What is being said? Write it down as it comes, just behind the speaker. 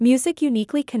Music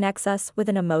uniquely connects us with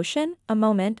an emotion, a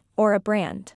moment, or a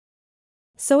brand.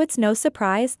 So it's no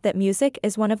surprise that music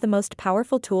is one of the most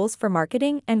powerful tools for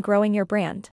marketing and growing your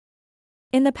brand.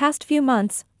 In the past few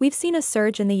months, we've seen a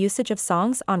surge in the usage of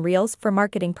songs on Reels for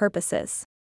marketing purposes.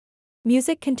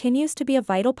 Music continues to be a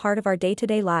vital part of our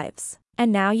day-to-day lives,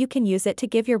 and now you can use it to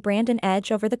give your brand an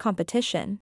edge over the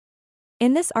competition.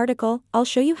 In this article, I'll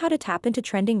show you how to tap into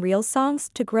trending Reels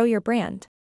songs to grow your brand.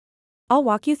 I'll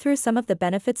walk you through some of the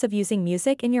benefits of using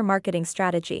music in your marketing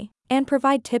strategy, and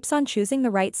provide tips on choosing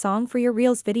the right song for your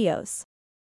Reels videos.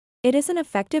 It is an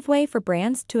effective way for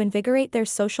brands to invigorate their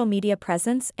social media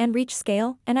presence and reach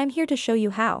scale, and I'm here to show you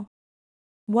how.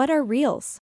 What are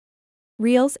Reels?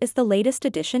 Reels is the latest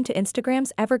addition to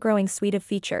Instagram's ever-growing suite of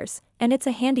features, and it's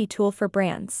a handy tool for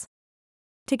brands.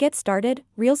 To get started,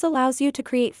 Reels allows you to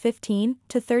create 15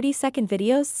 to 30-second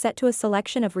videos set to a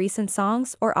selection of recent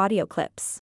songs or audio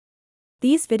clips.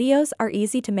 These videos are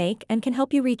easy to make and can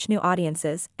help you reach new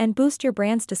audiences and boost your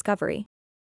brand's discovery.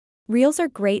 Reels are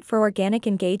great for organic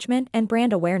engagement and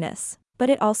brand awareness,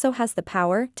 but it also has the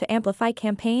power to amplify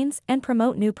campaigns and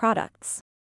promote new products.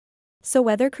 So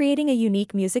whether creating a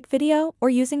unique music video or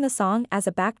using the song as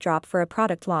a backdrop for a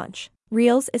product launch,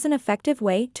 Reels is an effective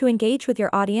way to engage with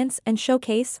your audience and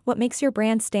showcase what makes your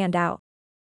brand stand out.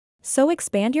 So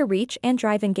expand your reach and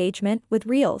drive engagement with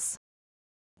Reels.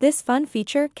 This fun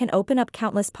feature can open up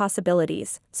countless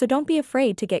possibilities, so don't be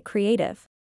afraid to get creative.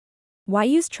 Why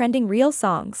use trending Reel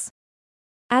songs?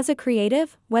 As a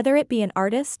creative, whether it be an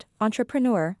artist,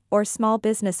 entrepreneur, or small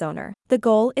business owner, the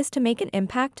goal is to make an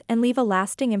impact and leave a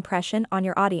lasting impression on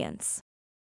your audience.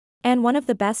 And one of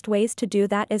the best ways to do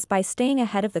that is by staying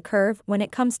ahead of the curve when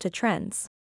it comes to trends.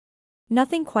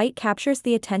 Nothing quite captures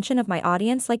the attention of my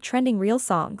audience like trending Reel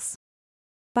songs.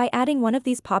 By adding one of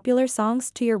these popular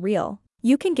songs to your Reel,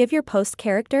 you can give your post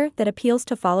character that appeals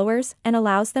to followers and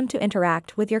allows them to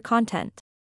interact with your content.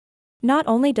 Not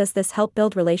only does this help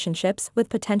build relationships with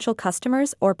potential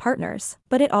customers or partners,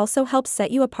 but it also helps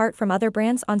set you apart from other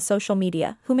brands on social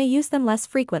media who may use them less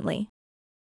frequently.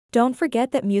 Don't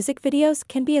forget that music videos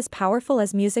can be as powerful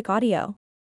as music audio.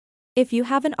 If you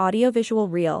have an audiovisual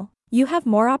reel, you have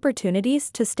more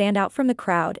opportunities to stand out from the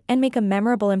crowd and make a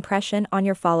memorable impression on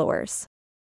your followers.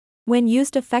 When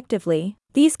used effectively,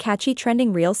 these catchy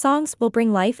trending Reel songs will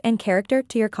bring life and character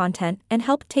to your content and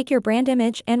help take your brand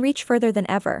image and reach further than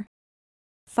ever.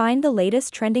 Find the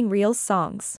latest trending Reels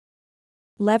songs.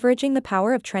 Leveraging the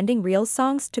power of trending Reels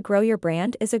songs to grow your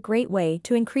brand is a great way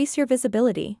to increase your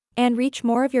visibility and reach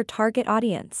more of your target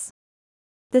audience.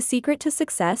 The secret to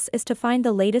success is to find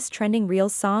the latest trending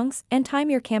Reels songs and time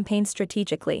your campaign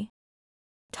strategically.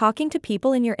 Talking to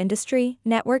people in your industry,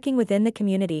 networking within the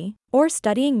community, or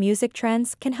studying music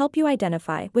trends can help you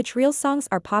identify which Reel songs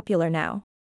are popular now.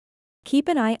 Keep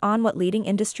an eye on what leading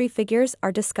industry figures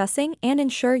are discussing and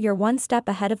ensure you're one step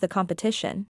ahead of the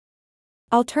competition.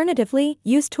 Alternatively,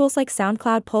 use tools like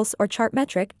SoundCloud Pulse or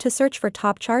Chartmetric to search for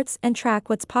top charts and track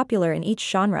what's popular in each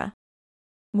genre.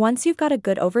 Once you've got a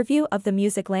good overview of the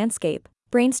music landscape,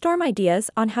 brainstorm ideas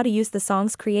on how to use the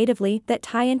songs creatively that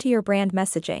tie into your brand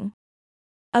messaging.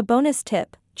 A bonus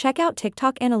tip: check out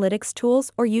TikTok analytics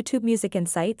tools or YouTube Music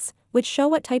Insights, which show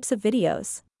what types of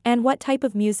videos and what type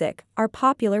of music are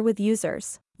popular with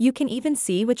users. You can even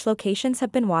see which locations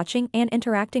have been watching and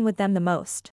interacting with them the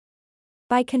most.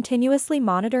 By continuously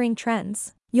monitoring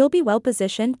trends, you'll be well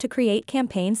positioned to create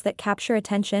campaigns that capture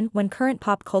attention when current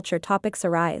pop culture topics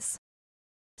arise.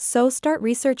 So start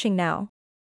researching now.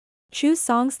 Choose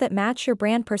songs that match your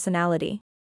brand personality.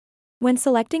 When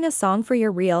selecting a song for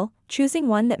your Reel, choosing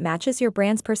one that matches your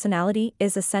brand's personality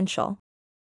is essential.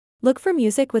 Look for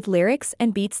music with lyrics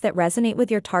and beats that resonate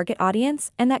with your target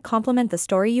audience and that complement the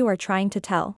story you are trying to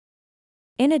tell.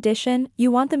 In addition, you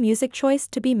want the music choice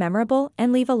to be memorable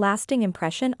and leave a lasting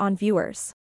impression on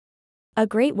viewers. A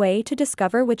great way to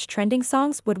discover which trending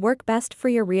songs would work best for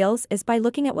your Reels is by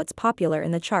looking at what's popular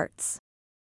in the charts.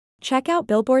 Check out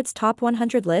Billboard's Top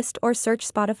 100 list or search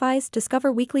Spotify's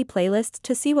Discover Weekly playlists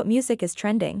to see what music is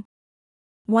trending.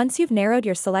 Once you've narrowed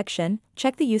your selection,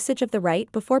 check the usage of the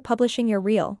right before publishing your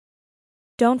Reel.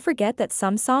 Don't forget that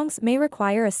some songs may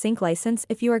require a sync license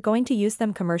if you are going to use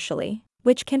them commercially,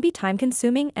 which can be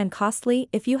time-consuming and costly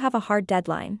if you have a hard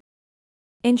deadline.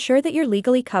 Ensure that you're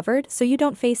legally covered so you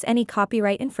don't face any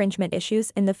copyright infringement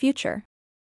issues in the future.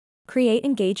 Create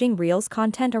engaging Reels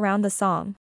content around the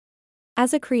song.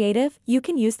 As a creative, you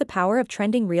can use the power of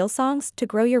trending Reel songs to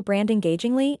grow your brand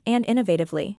engagingly and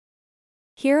innovatively.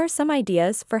 Here are some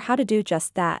ideas for how to do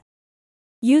just that.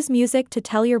 Use music to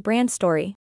tell your brand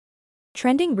story.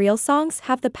 Trending Reel songs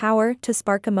have the power to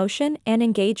spark emotion and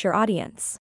engage your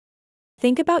audience.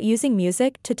 Think about using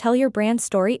music to tell your brand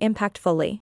story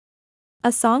impactfully.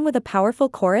 A song with a powerful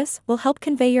chorus will help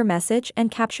convey your message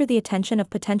and capture the attention of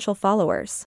potential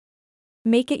followers.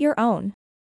 Make it your own.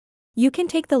 You can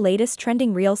take the latest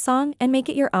trending reel song and make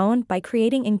it your own by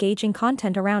creating engaging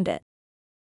content around it.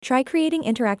 Try creating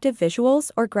interactive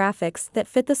visuals or graphics that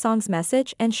fit the song's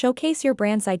message and showcase your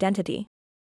brand's identity.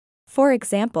 For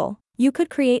example, you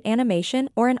could create animation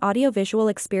or an audiovisual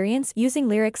experience using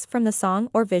lyrics from the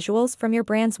song or visuals from your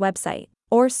brand's website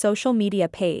or social media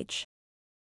page.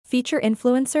 Feature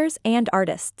influencers and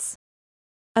artists.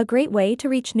 A great way to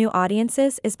reach new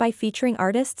audiences is by featuring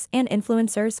artists and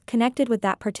influencers connected with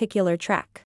that particular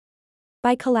track.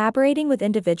 By collaborating with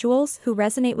individuals who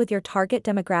resonate with your target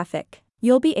demographic,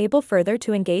 you'll be able further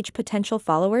to engage potential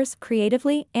followers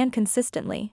creatively and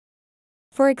consistently.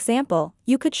 For example,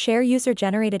 you could share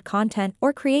user-generated content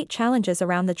or create challenges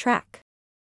around the track.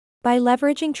 By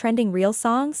leveraging trending reel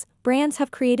songs, brands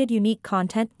have created unique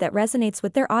content that resonates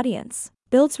with their audience,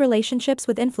 builds relationships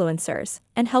with influencers,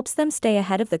 and helps them stay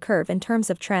ahead of the curve in terms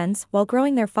of trends while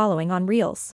growing their following on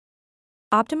Reels.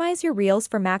 Optimize your Reels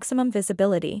for maximum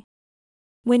visibility.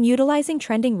 When utilizing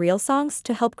trending reel songs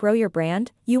to help grow your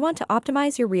brand, you want to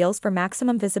optimize your Reels for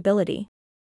maximum visibility.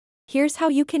 Here's how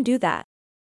you can do that.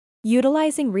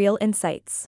 Utilizing Reel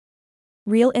Insights.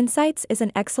 Reel Insights is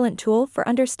an excellent tool for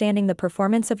understanding the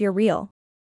performance of your reel.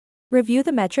 Review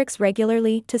the metrics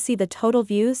regularly to see the total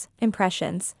views,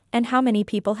 impressions, and how many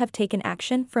people have taken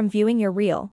action from viewing your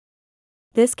reel.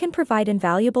 This can provide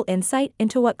invaluable insight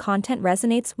into what content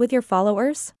resonates with your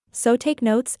followers, so take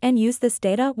notes and use this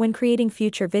data when creating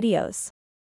future videos.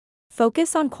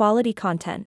 Focus on quality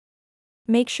content.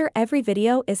 Make sure every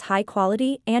video is high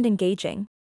quality and engaging.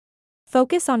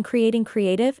 Focus on creating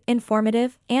creative,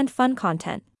 informative, and fun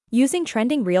content. Using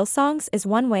trending reel songs is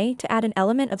one way to add an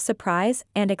element of surprise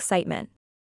and excitement.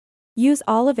 Use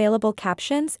all available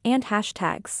captions and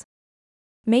hashtags.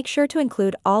 Make sure to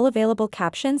include all available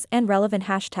captions and relevant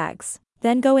hashtags.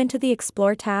 Then go into the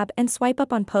Explore tab and swipe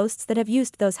up on posts that have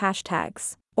used those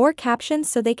hashtags or captions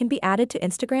so they can be added to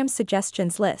Instagram's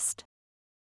suggestions list.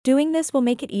 Doing this will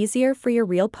make it easier for your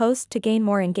reel post to gain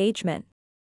more engagement.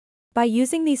 By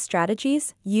using these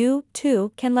strategies, you,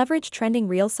 too, can leverage trending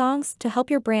reel songs to help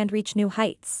your brand reach new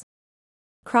heights.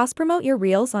 Cross-promote your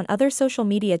reels on other social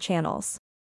media channels.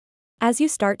 As you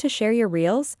start to share your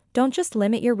reels, don't just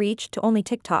limit your reach to only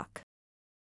TikTok.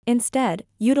 Instead,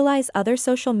 utilize other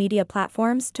social media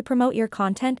platforms to promote your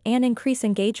content and increase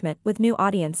engagement with new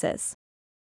audiences.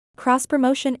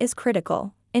 Cross-promotion is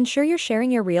critical. Ensure you're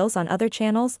sharing your reels on other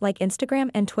channels like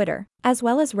Instagram and Twitter, as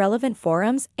well as relevant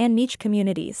forums and niche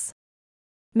communities.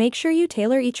 Make sure you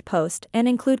tailor each post and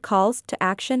include calls to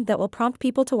action that will prompt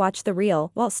people to watch the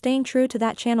reel while staying true to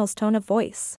that channel's tone of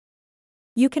voice.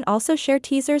 You can also share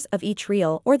teasers of each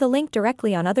reel or the link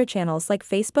directly on other channels like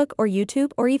Facebook or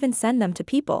YouTube, or even send them to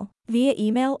people via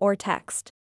email or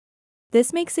text.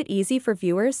 This makes it easy for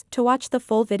viewers to watch the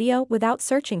full video without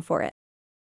searching for it.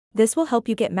 This will help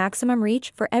you get maximum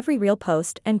reach for every reel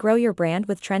post and grow your brand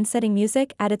with trend-setting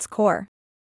music at its core.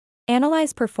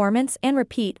 Analyze performance and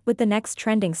repeat with the next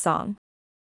trending song.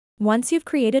 Once you've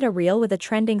created a reel with a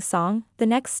trending song, the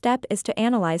next step is to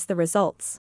analyze the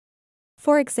results.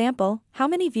 For example, how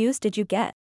many views did you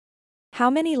get? How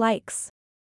many likes?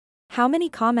 How many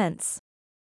comments?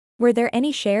 Were there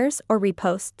any shares or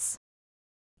reposts?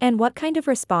 And what kind of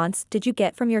response did you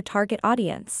get from your target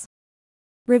audience?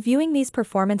 Reviewing these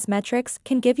performance metrics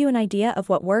can give you an idea of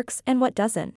what works and what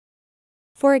doesn't.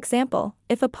 For example,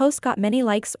 if a post got many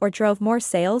likes or drove more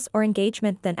sales or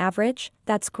engagement than average,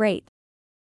 that's great.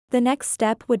 The next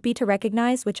step would be to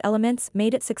recognize which elements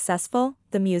made it successful: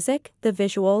 the music, the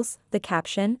visuals, the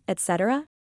caption, etc.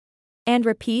 And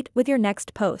repeat with your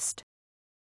next post.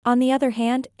 On the other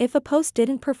hand, if a post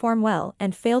didn't perform well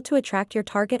and failed to attract your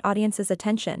target audience's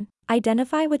attention,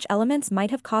 identify which elements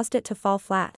might have caused it to fall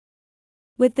flat.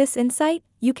 With this insight,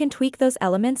 you can tweak those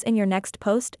elements in your next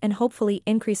post and hopefully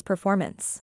increase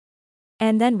performance.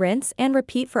 And then rinse and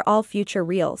repeat for all future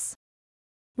reels.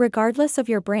 Regardless of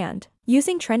your brand,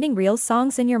 using trending reel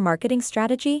songs in your marketing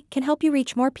strategy can help you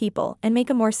reach more people and make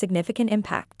a more significant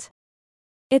impact.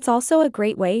 It's also a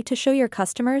great way to show your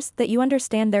customers that you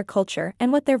understand their culture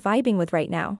and what they're vibing with right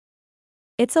now.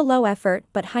 It's a low-effort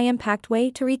but high-impact way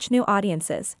to reach new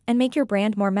audiences and make your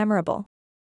brand more memorable.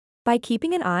 By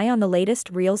keeping an eye on the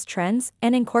latest Reels trends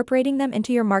and incorporating them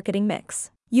into your marketing mix,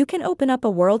 you can open up a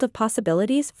world of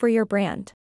possibilities for your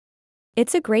brand.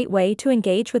 It's a great way to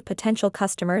engage with potential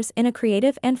customers in a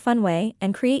creative and fun way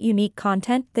and create unique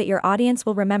content that your audience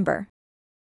will remember.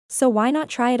 So why not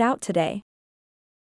try it out today?